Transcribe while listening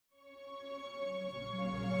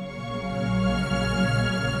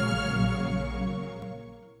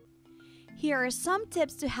Here are some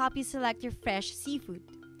tips to help you select your fresh seafood.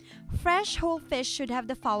 Fresh whole fish should have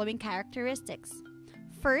the following characteristics.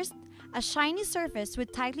 First, a shiny surface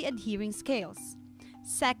with tightly adhering scales.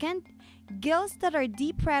 Second, gills that are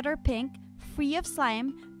deep red or pink, free of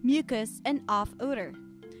slime, mucus, and off odor.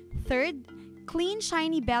 Third, clean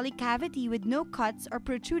shiny belly cavity with no cuts or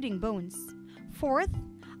protruding bones. Fourth,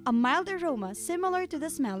 a mild aroma similar to the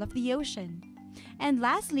smell of the ocean. And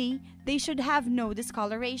lastly, they should have no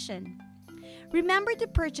discoloration. Remember to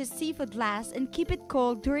purchase seafood last and keep it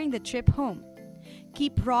cold during the trip home.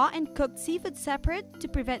 Keep raw and cooked seafood separate to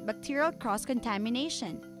prevent bacterial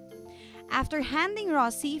cross-contamination. After handling raw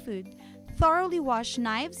seafood, thoroughly wash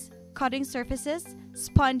knives, cutting surfaces,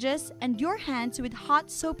 sponges, and your hands with hot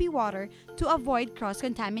soapy water to avoid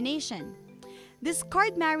cross-contamination.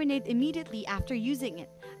 Discard marinade immediately after using it,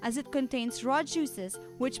 as it contains raw juices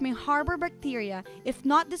which may harbor bacteria if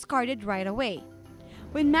not discarded right away.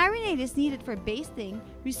 When marinade is needed for basting,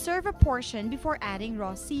 reserve a portion before adding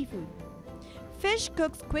raw seafood. Fish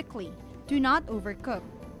cooks quickly. Do not overcook.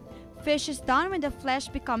 Fish is done when the flesh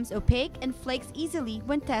becomes opaque and flakes easily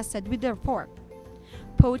when tested with a fork.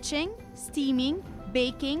 Poaching, steaming,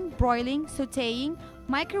 baking, broiling, sautéing,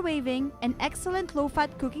 microwaving, and excellent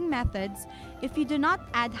low-fat cooking methods if you do not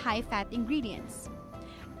add high-fat ingredients.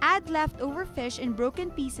 Add leftover fish in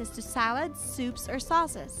broken pieces to salads, soups, or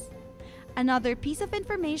sauces. Another piece of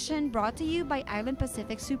information brought to you by Island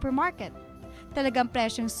Pacific Supermarket. Talagang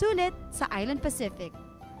presyong sulit sa Island Pacific.